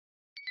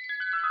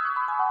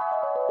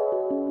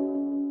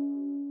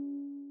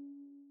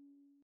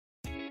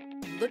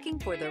Looking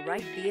for the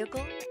right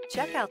vehicle?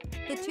 Check out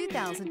the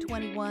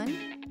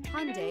 2021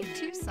 Hyundai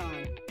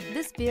Tucson.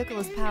 This vehicle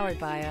is powered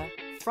by a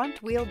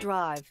front-wheel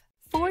drive,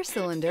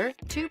 4-cylinder,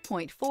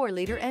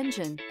 2.4-liter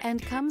engine,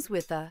 and comes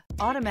with a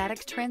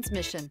automatic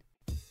transmission.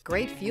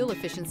 Great fuel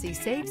efficiency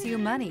saves you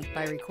money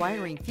by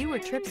requiring fewer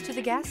trips to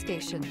the gas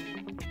station.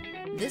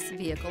 This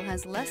vehicle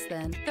has less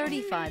than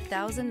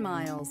 35,000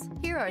 miles.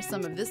 Here are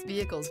some of this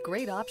vehicle's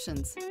great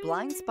options: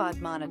 blind spot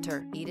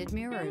monitor, heated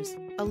mirrors,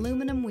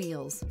 aluminum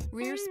wheels,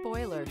 rear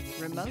spoiler,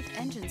 remote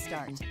engine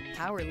start,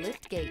 power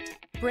lift gate,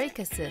 brake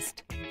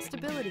assist,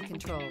 stability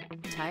control,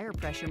 tire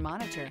pressure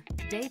monitor,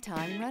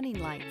 daytime running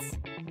lights.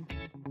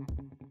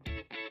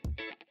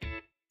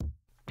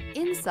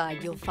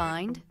 Inside you'll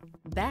find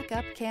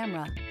backup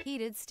camera,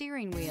 heated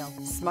steering wheel,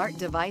 smart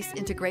device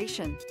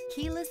integration,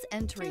 keyless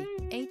entry,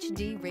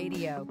 HD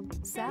radio,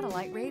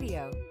 satellite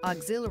radio,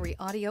 auxiliary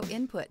audio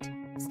input,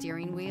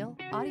 steering wheel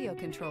audio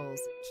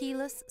controls,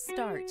 keyless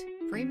start,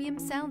 premium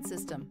sound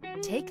system.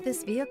 Take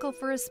this vehicle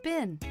for a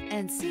spin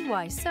and see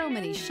why so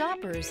many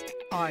shoppers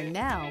are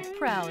now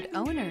proud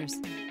owners.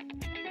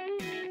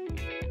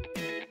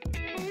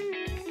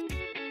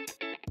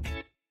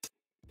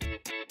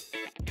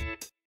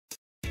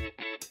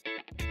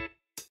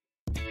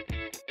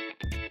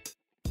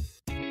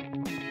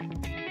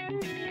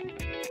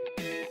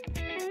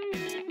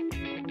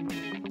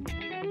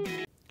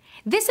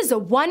 This is a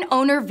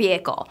one-owner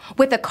vehicle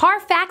with a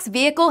Carfax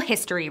Vehicle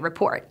History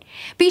Report.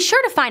 Be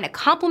sure to find a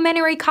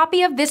complimentary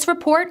copy of this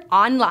report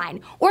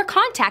online or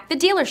contact the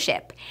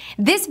dealership.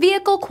 This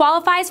vehicle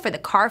qualifies for the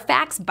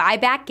Carfax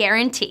Buyback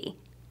Guarantee.